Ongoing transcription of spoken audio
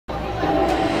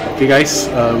Okay guys,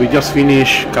 we just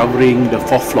finished covering the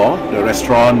 4th floor, the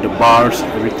restaurant, the bars,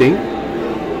 everything.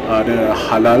 The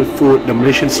halal food, the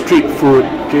Malaysian street food.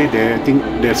 Okay, I think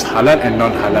there's halal and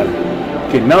non-halal.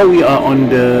 Okay, now we are on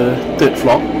the 3rd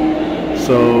floor.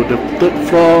 So the 3rd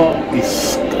floor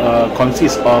is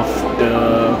consists of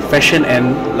the fashion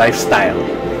and lifestyle.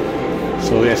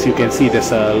 So as you can see,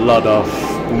 there's a lot of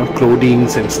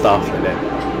clothings and stuff like that,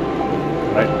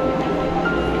 right?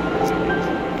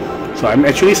 So I'm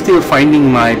actually still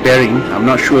finding my bearing. I'm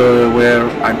not sure where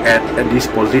I'm at this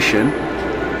position.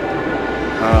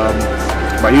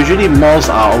 But usually malls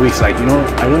are always like,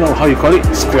 I don't know how you call it,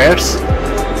 squares.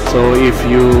 So if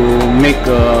you make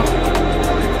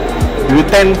you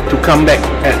tend to come back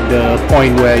at the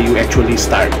point where you actually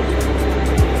start.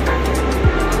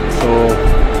 So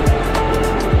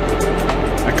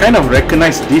I kind of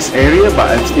recognize this area, but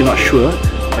I'm still not sure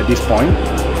at this point.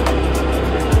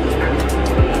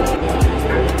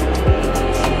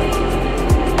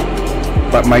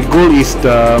 But my goal is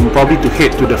probably to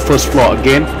head to the 1st floor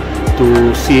again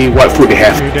to see what food they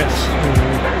have. Okay, that's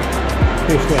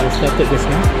place where I started just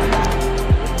now.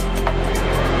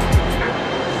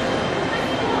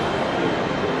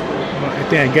 I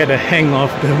think I get a hang of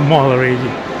the mall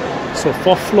already. So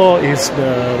 4th floor is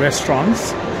the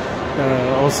restaurants,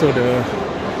 also the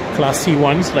classy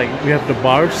ones, like we have the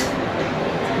bars,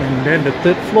 and then the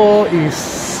 3rd floor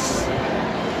is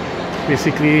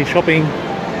basically shopping,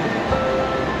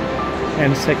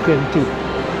 and second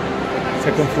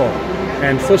floor,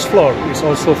 and 1st floor is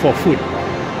also for food.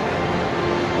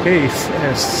 Okay, it's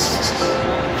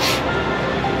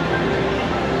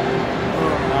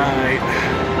alright.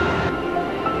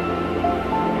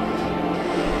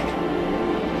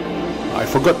 I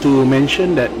forgot to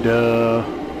mention that the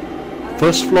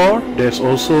 1st floor there's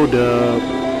also the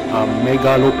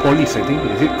Megalopolis, I think,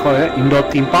 is it called that? Indoor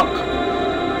theme park,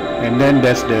 and then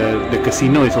there's the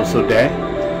casino is also there.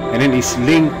 And then it's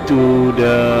linked to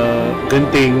the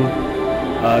Genting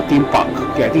theme park.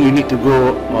 Okay, I think you need to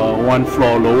go 1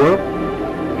 floor lower,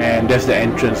 and there's the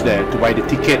entrance there to buy the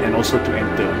ticket and also to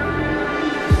enter.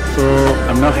 So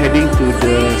I'm now heading to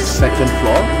the 2nd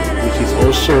floor, which is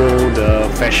also the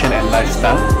fashion and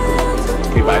lifestyle.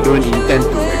 Okay, but I don't intend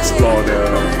to explore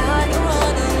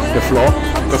the floor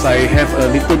because I have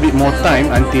a little bit more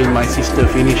time until my sister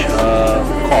finish her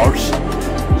course.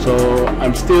 So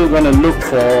I'm still gonna look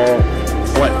for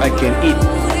what I can eat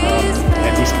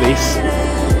at this place.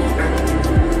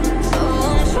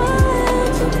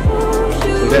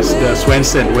 So that's the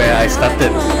Swenson where I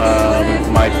started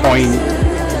my point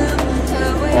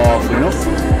of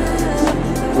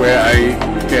where I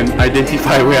can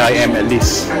identify where I am at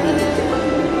least.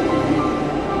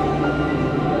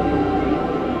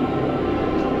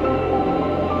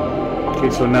 Okay,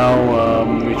 so now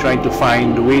we're trying to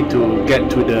find the way to get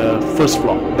to the 1st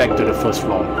floor, back to the 1st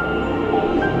floor.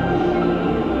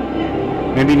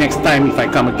 Maybe next time if I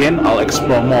come again, I'll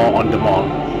explore more on the mall.